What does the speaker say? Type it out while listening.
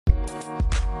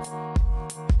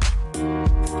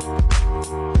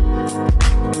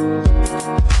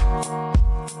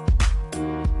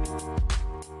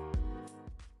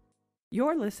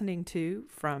You're listening to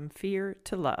From Fear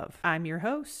to Love. I'm your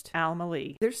host, Alma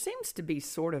Lee. There seems to be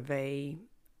sort of a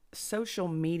social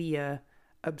media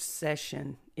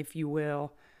obsession, if you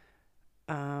will,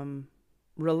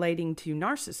 relating to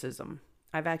narcissism.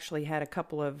 I've actually had a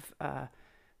couple of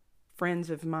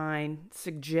friends of mine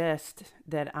suggest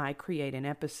that I create an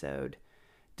episode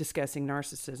discussing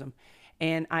narcissism.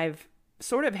 And I've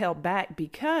sort of held back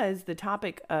because the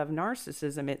topic of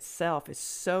narcissism itself is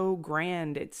so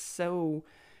grand, it's so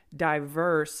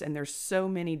diverse, and there's so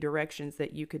many directions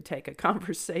that you could take a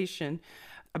conversation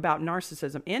about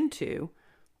narcissism into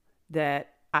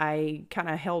that I kind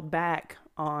of held back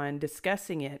on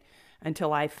discussing it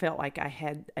until I felt like I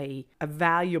had a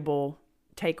valuable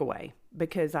takeaway,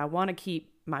 because I want to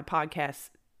keep my podcast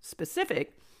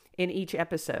specific in each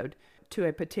episode to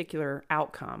a particular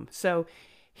outcome. So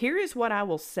here is what I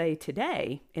will say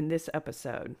today in this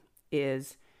episode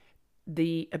is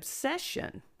the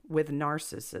obsession with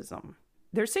narcissism.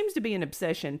 There seems to be an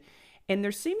obsession, and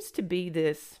there seems to be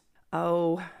this,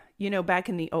 back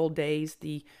in the old days,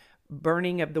 the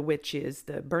burning of the witches,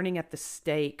 the burning at the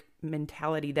stake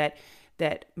mentality,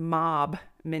 that mob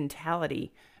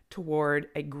mentality toward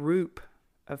a group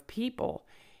of people.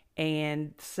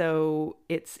 And so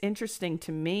it's interesting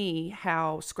to me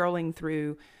how scrolling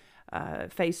through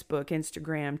Facebook,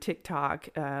 Instagram, TikTok,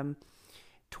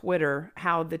 Twitter,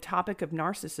 how the topic of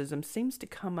narcissism seems to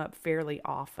come up fairly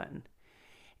often.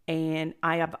 And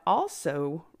I have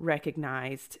also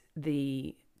recognized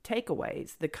the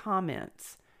takeaways, the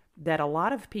comments that a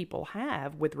lot of people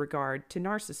have with regard to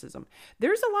narcissism.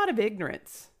 There's a lot of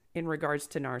ignorance in regards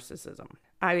to narcissism.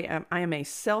 I am a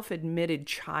self-admitted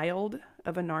child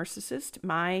of a narcissist.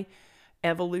 My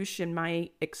evolution, my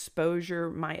exposure,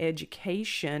 my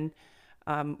education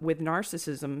with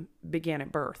narcissism began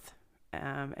at birth.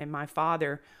 And my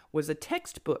father was a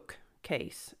textbook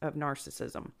case of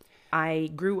narcissism. I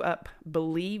grew up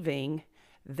believing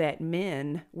that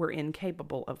men were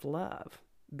incapable of love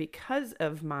because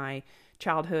of my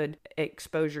childhood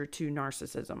exposure to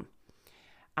narcissism.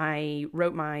 I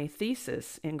wrote my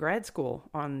thesis in grad school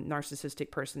on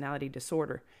narcissistic personality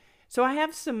disorder. So I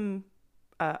have some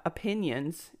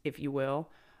opinions, if you will,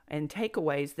 and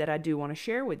takeaways that I do want to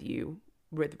share with you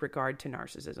with regard to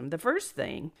narcissism. The first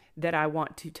thing that I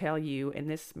want to tell you, and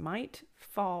this might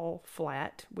fall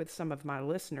flat with some of my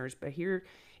listeners, but here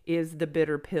is the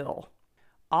bitter pill.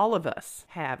 All of us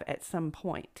have at some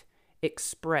point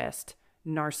expressed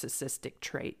narcissistic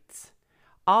traits.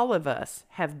 All of us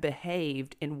have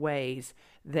behaved in ways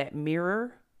that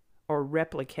mirror or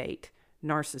replicate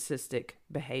narcissistic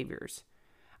behaviors.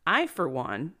 I, for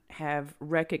one, have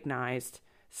recognized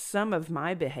some of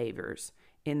my behaviors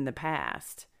in the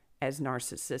past as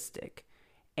narcissistic.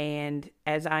 And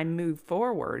as I move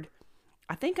forward,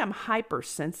 I think I'm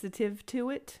hypersensitive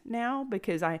to it now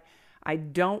because I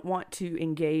don't want to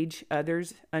engage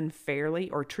others unfairly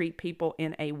or treat people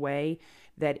in a way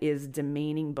that is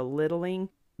demeaning, belittling.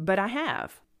 But I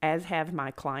have, as have my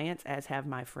clients, as have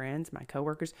my friends, my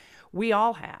coworkers. We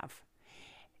all have.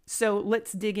 So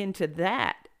let's dig into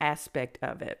that aspect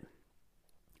of it.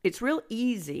 It's real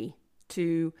easy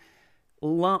to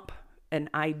lump an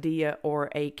idea or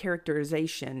a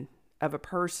characterization of a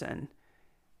person,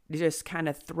 just kind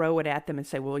of throw it at them and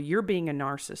say, well, you're being a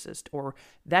narcissist, or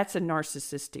that's a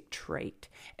narcissistic trait,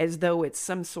 as though it's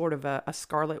some sort of a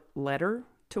scarlet letter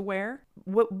to wear.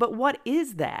 But what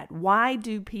is that? Why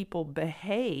do people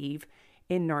behave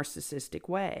in narcissistic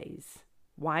ways?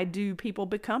 Why do people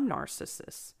become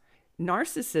narcissists?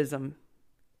 Narcissism,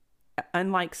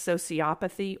 unlike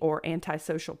sociopathy or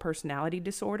antisocial personality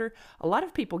disorder, a lot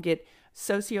of people get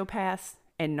sociopaths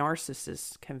and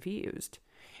narcissists confused.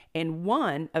 And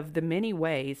one of the many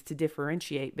ways to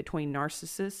differentiate between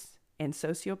narcissists and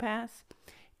sociopaths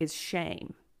is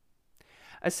shame.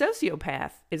 A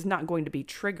sociopath is not going to be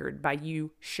triggered by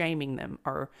you shaming them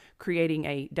or creating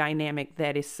a dynamic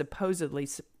that is supposedly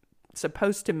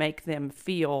supposed to make them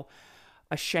feel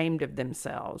ashamed of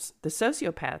themselves. The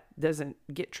sociopath doesn't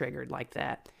get triggered like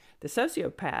that. The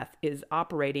sociopath is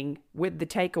operating with the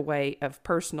takeaway of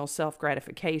personal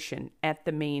self-gratification at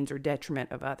the means or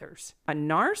detriment of others. A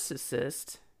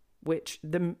narcissist, which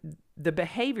the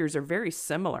behaviors are very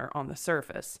similar on the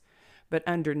surface, but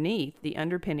underneath, the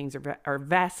underpinnings are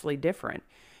vastly different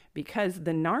because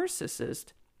the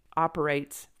narcissist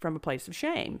operates from a place of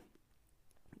shame.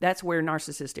 That's where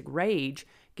narcissistic rage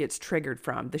gets triggered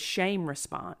from, the shame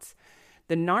response.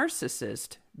 The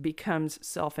narcissist becomes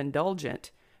self-indulgent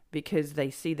because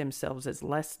they see themselves as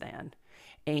less than,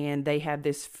 and they have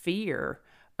this fear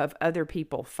of other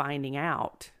people finding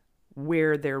out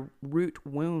where their root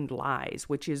wound lies,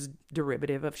 which is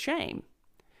derivative of shame.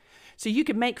 So you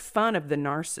can make fun of the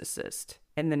narcissist,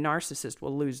 and the narcissist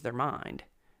will lose their mind.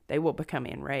 They will become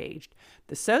enraged.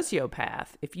 The sociopath,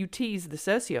 if you tease the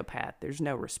sociopath, there's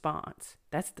no response.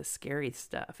 That's the scary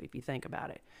stuff, if you think about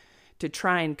it. To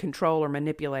try and control or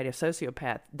manipulate a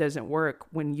sociopath doesn't work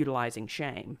when utilizing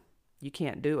shame. You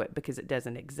can't do it because it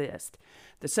doesn't exist.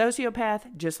 The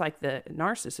sociopath, just like the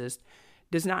narcissist,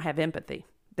 does not have empathy.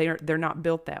 They're not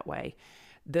built that way.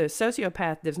 The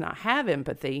sociopath does not have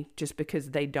empathy just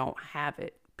because they don't have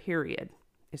it, period.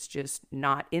 It's just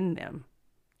not in them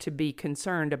to be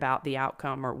concerned about the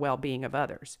outcome or well-being of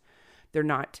others.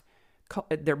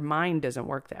 Their mind doesn't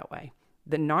work that way.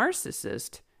 The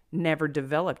narcissist never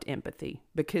developed empathy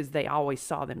because they always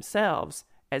saw themselves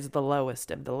as the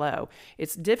lowest of the low.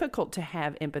 It's difficult to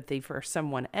have empathy for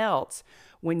someone else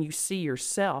when you see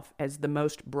yourself as the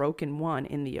most broken one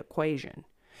in the equation.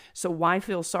 So why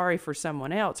feel sorry for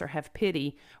someone else or have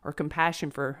pity or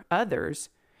compassion for others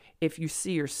if you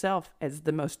see yourself as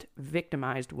the most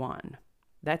victimized one?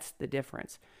 That's the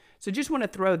difference. So just want to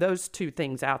throw those two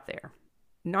things out there.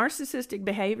 Narcissistic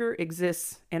behavior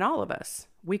exists in all of us.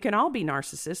 We can all be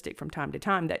narcissistic from time to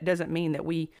time. That doesn't mean that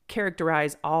we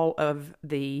characterize all of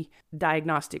the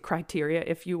diagnostic criteria,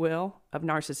 if you will, of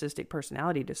narcissistic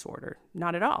personality disorder.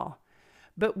 Not at all.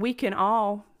 But we can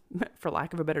all, for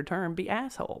lack of a better term, be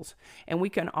assholes. And we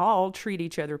can all treat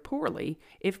each other poorly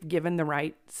if given the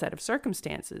right set of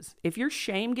circumstances. If your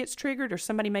shame gets triggered or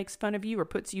somebody makes fun of you or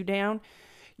puts you down,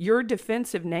 your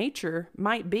defensive nature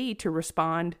might be to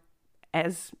respond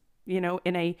as, in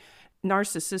a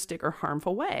narcissistic or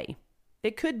harmful way.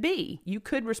 It could be. You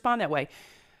could respond that way.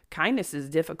 Kindness is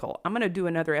difficult. I'm going to do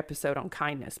another episode on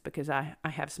kindness because I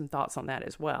have some thoughts on that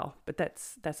as well. But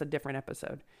that's a different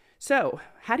episode. So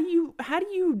how do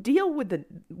you deal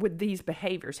with these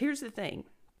behaviors? Here's the thing.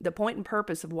 The point and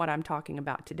purpose of what I'm talking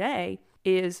about today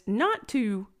is not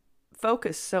to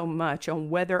focus so much on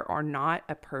whether or not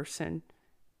a person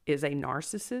is a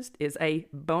narcissist, is a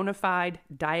bona fide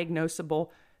diagnosable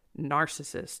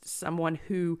narcissist, someone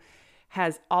who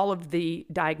has all of the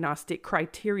diagnostic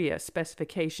criteria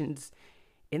specifications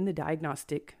in the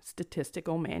Diagnostic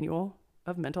Statistical Manual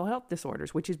of Mental Health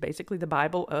Disorders, which is basically the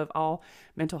Bible of all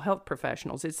mental health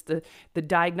professionals. It's the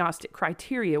diagnostic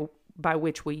criteria by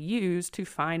which we use to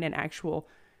find an actual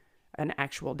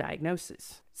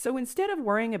diagnosis. So instead of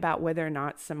worrying about whether or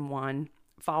not someone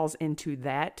falls into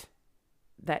that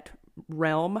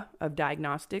realm of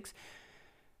diagnostics,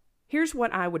 here's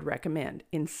what I would recommend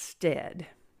instead.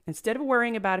 Instead of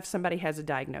worrying about if somebody has a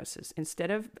diagnosis,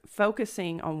 instead of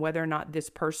focusing on whether or not this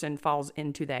person falls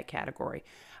into that category,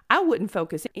 I wouldn't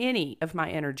focus any of my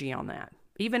energy on that.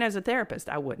 Even as a therapist,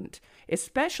 I wouldn't,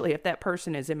 especially if that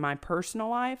person is in my personal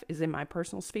life, is in my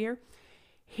personal sphere.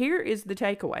 Here is the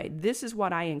takeaway. This is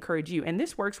what I encourage you. And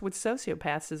this works with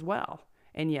sociopaths as well.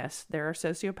 And yes, there are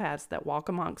sociopaths that walk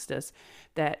amongst us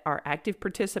that are active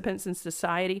participants in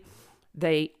society.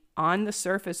 They, on the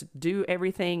surface, do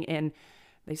everything and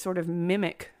they sort of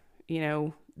mimic,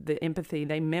 the empathy.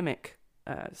 They mimic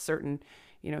certain,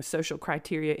 social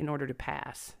criteria in order to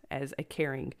pass as a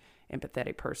caring,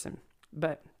 empathetic person.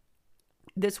 But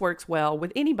this works well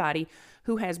with anybody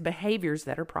who has behaviors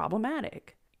that are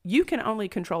problematic. You can only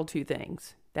control two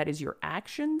things. That is your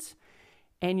actions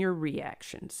and your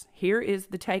reactions. Here is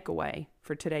the takeaway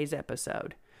for today's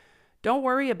episode. Don't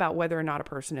worry about whether or not a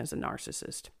person is a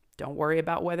narcissist. Don't worry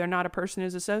about whether or not a person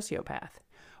is a sociopath.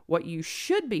 What you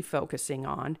should be focusing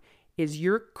on is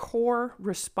your core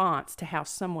response to how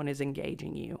someone is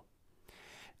engaging you.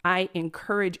 I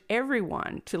encourage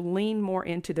everyone to lean more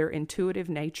into their intuitive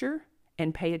nature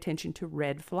and pay attention to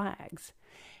red flags.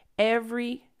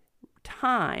 Every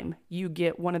time you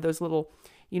get one of those little,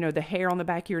 the hair on the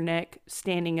back of your neck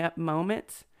standing up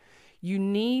moments, you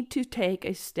need to take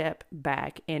a step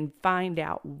back and find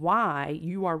out why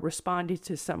you are responding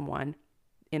to someone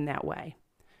in that way.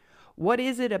 What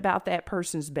is it about that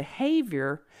person's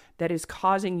behavior that is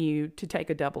causing you to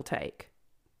take a double take,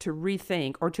 to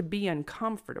rethink, or to be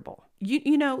uncomfortable?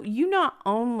 You not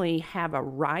only have a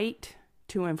right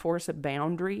to enforce a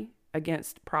boundary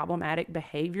against problematic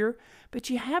behavior, but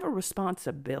you have a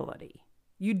responsibility.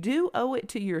 You do owe it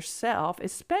to yourself,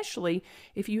 especially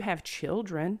if you have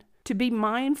children, to be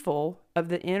mindful of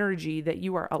the energy that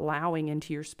you are allowing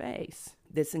into your space.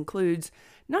 This includes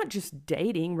not just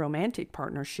dating, romantic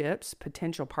partnerships,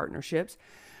 potential partnerships,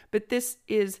 but this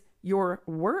is your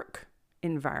work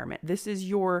environment. This is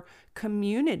your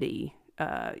community.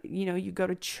 You go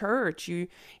to church,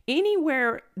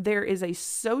 anywhere there is a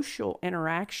social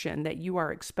interaction that you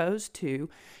are exposed to,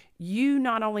 you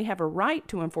not only have a right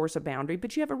to enforce a boundary,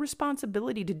 but you have a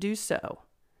responsibility to do so.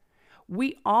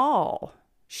 We all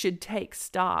should take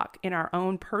stock in our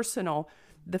own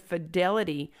the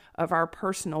fidelity of our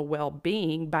personal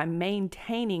well-being by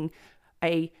maintaining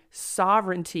a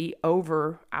sovereignty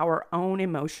over our own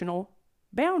emotional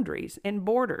boundaries and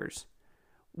borders.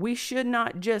 We should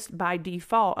not just by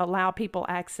default allow people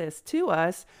access to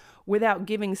us without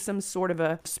giving some sort of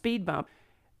a speed bump,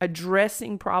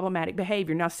 addressing problematic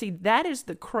behavior. Now, see, that is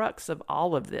the crux of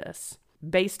all of this,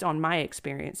 based on my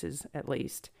experiences at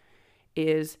least,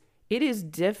 is it is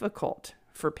difficult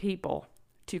for people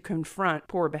to confront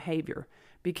poor behavior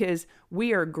because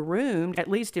we are groomed, at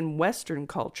least in Western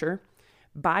culture,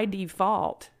 by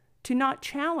default to not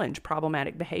challenge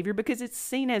problematic behavior because it's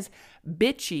seen as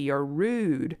bitchy or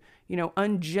rude,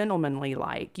 ungentlemanly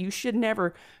like. You should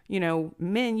never,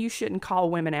 men, you shouldn't call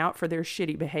women out for their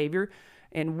shitty behavior.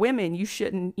 And women, you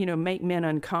shouldn't, make men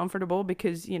uncomfortable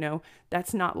because,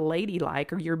 that's not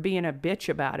ladylike or you're being a bitch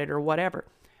about it or whatever.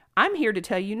 I'm here to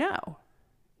tell you no.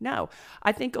 No,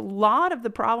 I think a lot of the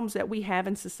problems that we have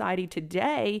in society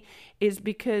today is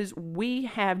because we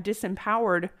have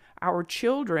disempowered our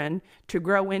children to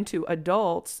grow into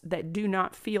adults that do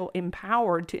not feel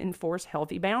empowered to enforce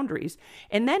healthy boundaries.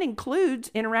 And that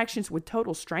includes interactions with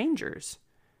total strangers.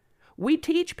 We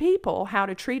teach people how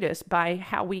to treat us by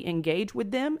how we engage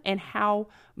with them and how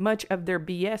much of their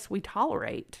BS we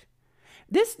tolerate.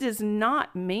 This does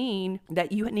not mean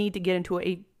that you need to get into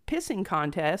a pissing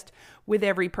contest with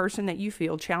every person that you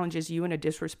feel challenges you in a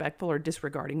disrespectful or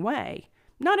disregarding way.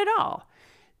 Not at all.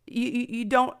 You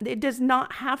don't, it does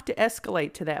not have to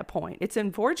escalate to that point. It's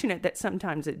unfortunate that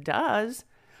sometimes it does,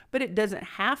 but it doesn't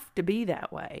have to be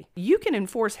that way. You can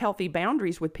enforce healthy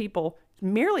boundaries with people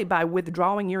merely by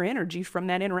withdrawing your energy from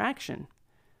that interaction,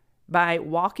 by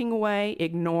walking away,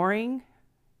 ignoring.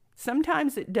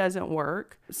 Sometimes it doesn't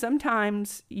work.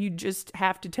 Sometimes you just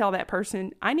have to tell that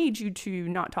person, I need you to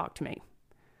not talk to me.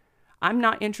 I'm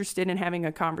not interested in having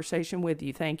a conversation with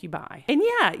you. Thank you. Bye. And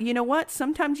yeah, you know what?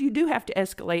 Sometimes you do have to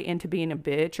escalate into being a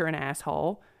bitch or an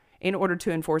asshole in order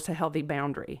to enforce a healthy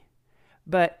boundary.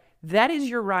 But that is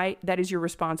your right. That is your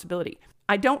responsibility.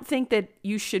 I don't think that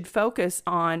you should focus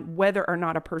on whether or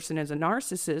not a person is a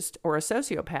narcissist or a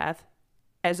sociopath,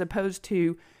 as opposed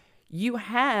to you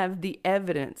have the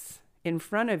evidence in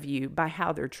front of you by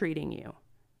how they're treating you.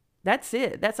 That's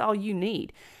it. That's all you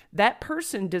need. That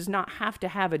person does not have to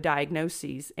have a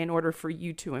diagnosis in order for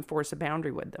you to enforce a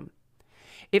boundary with them.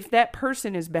 If that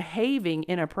person is behaving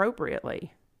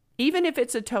inappropriately, even if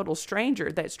it's a total stranger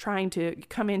that's trying to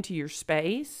come into your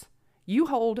space, you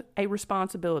hold a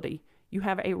responsibility. You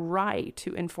have a right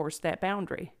to enforce that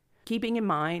boundary. Keeping in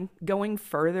mind, going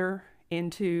further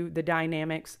into the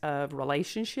dynamics of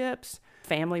relationships,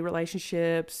 family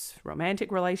relationships,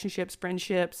 romantic relationships,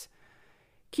 friendships,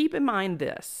 keep in mind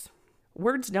this.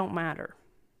 Words don't matter.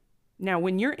 Now,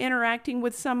 when you're interacting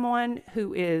with someone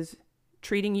who is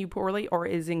treating you poorly or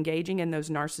is engaging in those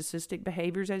narcissistic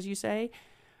behaviors, as you say,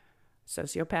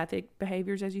 sociopathic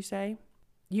behaviors, as you say,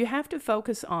 you have to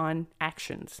focus on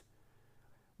actions.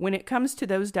 When it comes to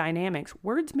those dynamics,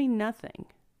 words mean nothing.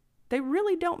 They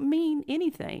really don't mean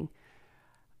anything.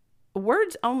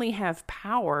 Words only have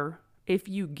power if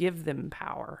you give them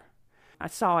power. I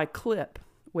saw a clip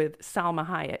with Salma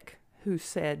Hayek who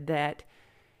said that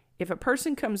if a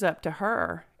person comes up to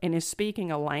her and is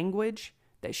speaking a language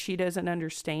that she doesn't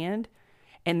understand,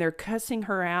 and they're cussing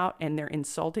her out and they're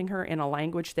insulting her in a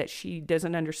language that she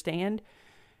doesn't understand,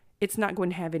 it's not going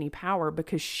to have any power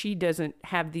because she doesn't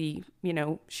have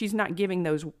she's not giving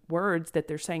those words that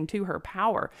they're saying to her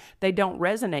power. They don't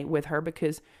resonate with her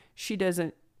because she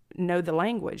doesn't know the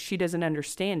language. She doesn't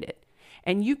understand it.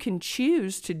 And you can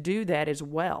choose to do that as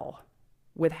well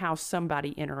with how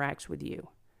somebody interacts with you.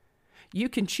 You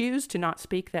can choose to not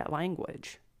speak that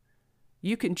language.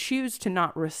 You can choose to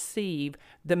not receive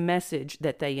the message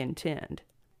that they intend.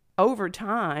 Over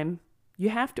time, you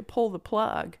have to pull the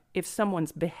plug if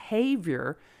someone's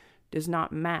behavior does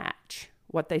not match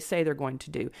what they say they're going to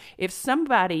do. If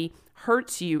somebody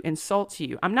hurts you, insults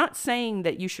you, I'm not saying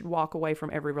that you should walk away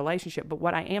from every relationship, but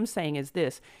what I am saying is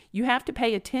this: you have to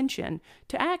pay attention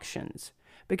to actions.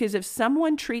 Because if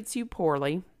someone treats you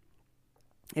poorly,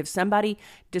 if somebody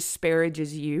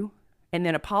disparages you and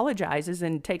then apologizes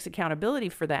and takes accountability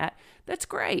for that, that's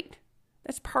great.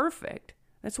 That's perfect.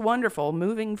 That's wonderful.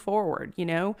 Moving forward,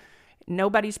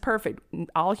 nobody's perfect.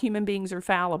 All human beings are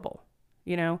fallible.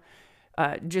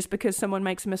 Just because someone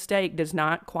makes a mistake does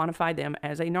not quantify them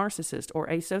as a narcissist or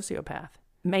a sociopath.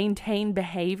 maintain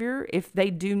behavior, if they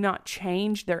do not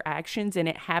change their actions and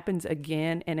it happens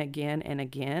again and again and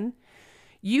again,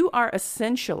 you are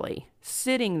essentially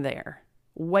sitting there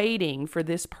waiting for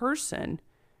this person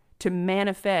to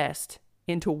manifest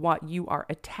into what you are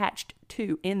attached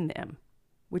to in them,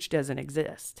 which doesn't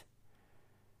exist.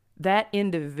 That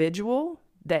individual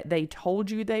that they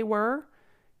told you they were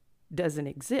doesn't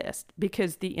exist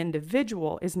because the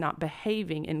individual is not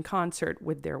behaving in concert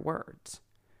with their words.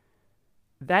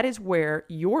 That is where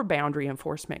your boundary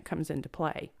enforcement comes into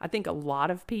play. I think a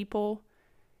lot of people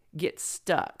get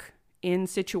stuck in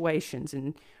situations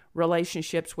and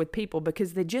relationships with people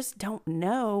because they just don't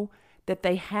know that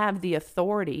they have the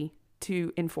authority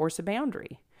to enforce a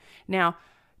boundary. Now,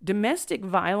 domestic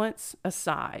violence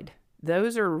aside,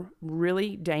 those are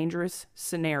really dangerous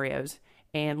scenarios.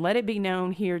 And let it be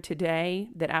known here today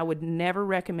that I would never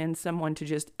recommend someone to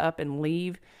just up and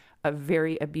leave a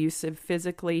very abusive,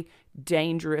 physically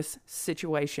dangerous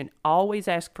situation. Always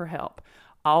ask for help.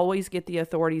 Always get the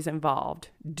authorities involved.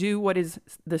 Do what is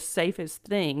the safest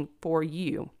thing for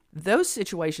you. Those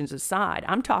situations aside,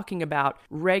 I'm talking about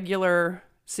regular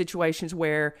situations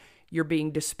where you're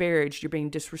being disparaged, you're being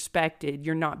disrespected,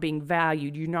 you're not being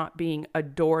valued, you're not being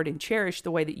adored and cherished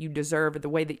the way that you deserve or the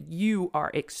way that you are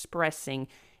expressing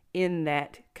in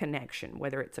that connection,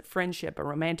 whether it's a friendship, a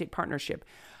romantic partnership.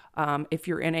 If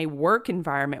you're in a work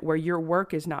environment where your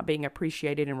work is not being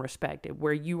appreciated and respected,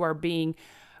 where you are being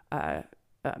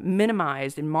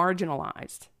minimized and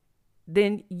marginalized,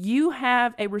 then you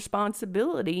have a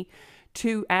responsibility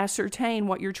to ascertain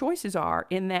what your choices are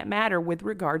in that matter with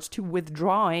regards to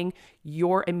withdrawing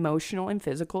your emotional and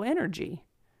physical energy.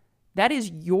 That is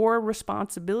your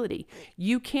responsibility.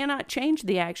 You cannot change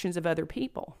the actions of other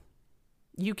people.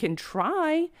 You can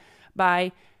try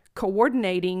by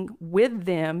coordinating with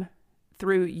them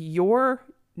through your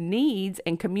needs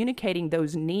and communicating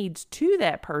those needs to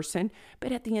that person,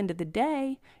 but at the end of the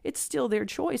day, it's still their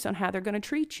choice on how they're going to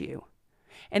treat you.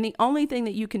 And the only thing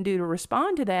that you can do to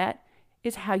respond to that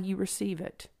is how you receive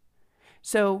it.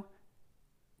 So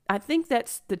I think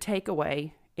that's the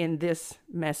takeaway in this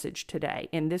message today,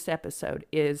 in this episode,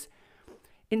 is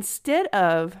instead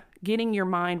of getting your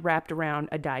mind wrapped around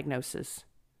a diagnosis,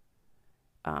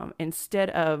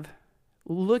 instead of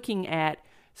looking at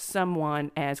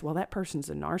someone as, well, that person's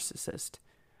a narcissist,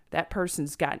 that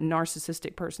person's got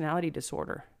narcissistic personality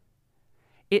disorder.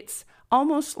 It's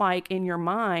almost like in your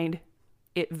mind,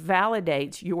 it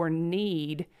validates your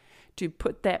need to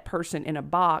put that person in a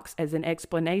box as an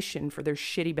explanation for their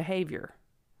shitty behavior.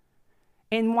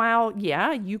 And while,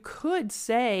 yeah, you could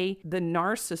say the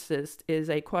narcissist is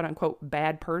a quote unquote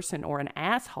bad person or an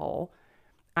asshole,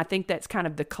 I think that's kind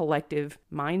of the collective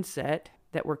mindset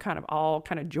that we're kind of all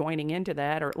kind of joining into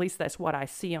that, or at least that's what I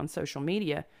see on social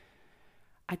media.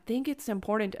 I think it's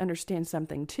important to understand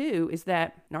something too, is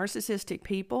that narcissistic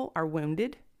people are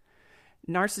wounded.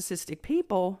 Narcissistic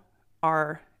people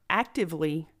are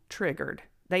actively triggered.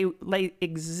 They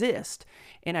exist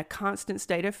in a constant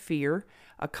state of fear,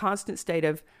 a constant state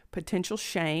of potential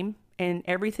shame, and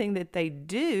everything that they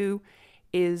do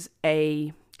is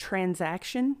a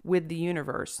transaction with the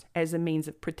universe as a means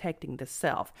of protecting the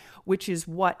self, which is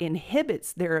what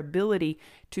inhibits their ability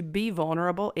to be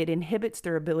vulnerable. It inhibits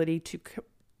their ability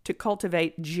to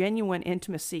cultivate genuine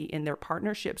intimacy in their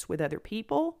partnerships with other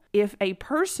people. If a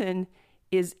person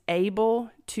is able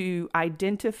to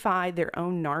identify their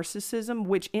own narcissism,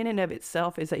 which in and of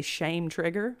itself is a shame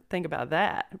trigger. Think about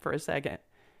that for a second.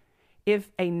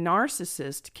 If a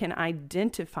narcissist can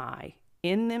identify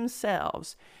in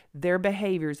themselves their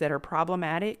behaviors that are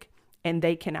problematic, and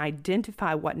they can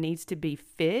identify what needs to be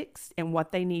fixed and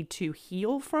what they need to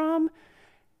heal from,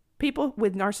 people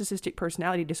with narcissistic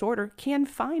personality disorder can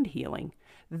find healing.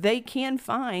 They can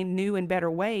find new and better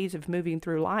ways of moving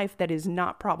through life that is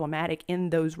not problematic in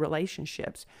those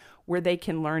relationships, where they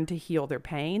can learn to heal their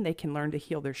pain, they can learn to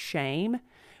heal their shame,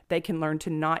 they can learn to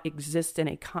not exist in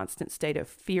a constant state of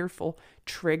fearful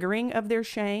triggering of their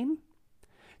shame.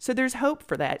 So there's hope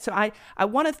for that. So I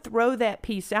want to throw that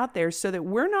piece out there so that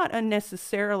we're not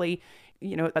unnecessarily,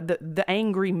 the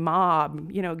angry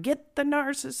mob, get the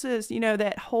narcissist,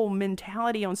 that whole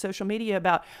mentality on social media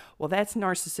about, well, that's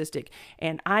narcissistic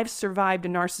and I've survived a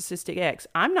narcissistic ex.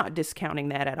 I'm not discounting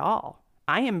that at all.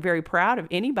 I am very proud of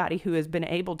anybody who has been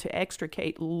able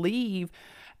to leave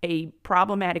a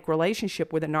problematic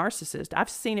relationship with a narcissist.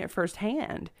 I've seen it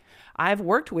firsthand. I've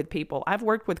worked with people. I've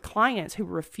worked with clients who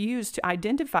refuse to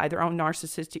identify their own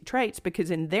narcissistic traits because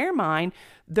in their mind,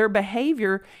 their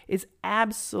behavior is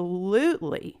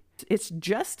it's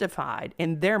justified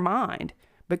in their mind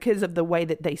because of the way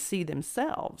that they see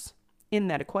themselves in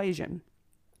that equation.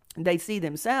 They see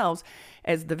themselves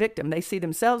as the victim. They see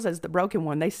themselves as the broken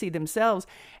one. They see themselves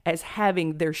as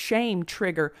having their shame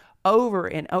trigger over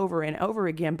and over and over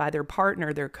again by their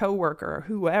partner, their coworker, or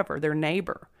whoever, their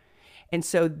neighbor. And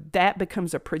so that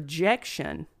becomes a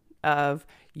projection of,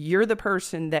 you're the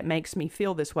person that makes me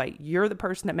feel this way. You're the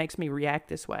person that makes me react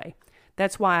this way.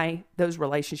 That's why those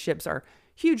relationships are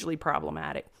hugely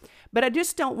problematic. But I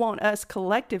just don't want us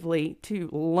collectively to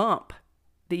lump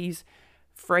these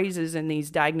phrases and these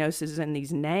diagnoses and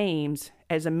these names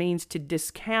as a means to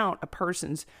discount a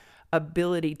person's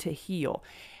ability to heal.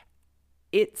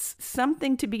 It's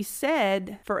something to be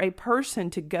said for a person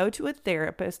to go to a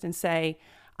therapist and say,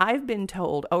 I've been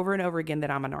told over and over again that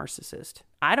I'm a narcissist.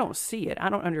 I don't see it. I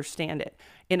don't understand it.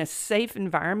 In a safe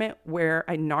environment where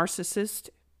a narcissist,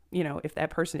 if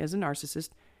that person is a narcissist,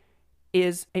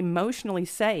 is emotionally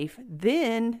safe,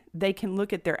 then they can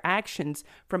look at their actions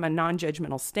from a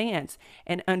non-judgmental stance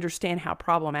and understand how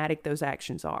problematic those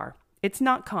actions are. It's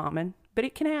not common, but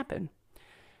it can happen.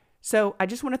 So I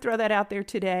just want to throw that out there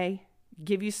today,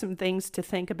 give you some things to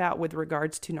think about with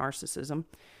regards to narcissism.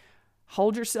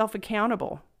 Hold yourself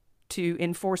accountable to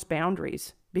enforce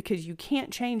boundaries, because you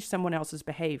can't change someone else's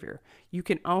behavior. You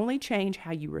can only change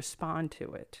how you respond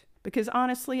to it. Because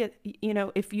honestly,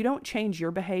 if you don't change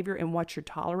your behavior and what you're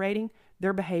tolerating,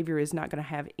 their behavior is not going to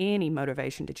have any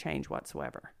motivation to change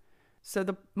whatsoever. So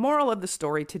the moral of the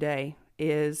story today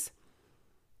is,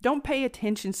 don't pay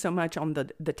attention so much on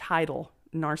the title,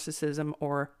 narcissism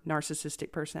or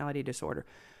narcissistic personality disorder.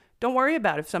 Don't worry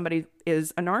about if somebody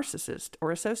is a narcissist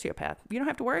or a sociopath. You don't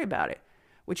have to worry about it.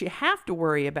 What you have to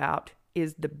worry about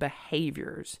is the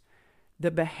behaviors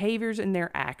and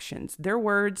their actions. Their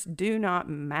words do not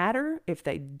matter if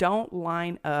they don't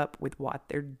line up with what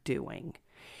they're doing.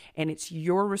 And it's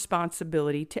your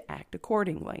responsibility to act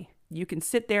accordingly. You can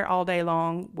sit there all day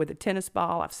long with a tennis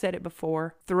ball. I've said it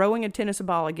before, throwing a tennis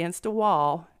ball against a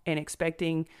wall and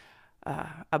expecting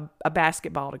a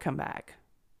basketball to come back.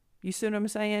 You see what I'm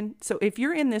saying? So if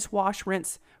you're in this wash,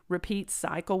 rinse, repeat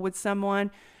cycle with someone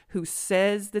who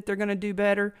says that they're going to do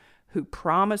better, who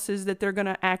promises that they're going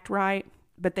to act right,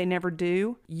 but they never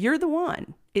do, you're the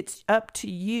one. It's up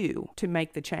to you to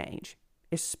make the change,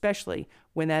 especially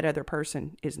when that other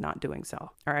person is not doing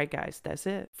so. All right, guys, that's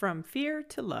it. From Fear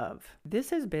to Love. This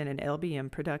has been an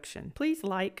LBM production. Please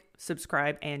like,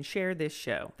 subscribe, and share this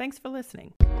show. Thanks for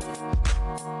listening.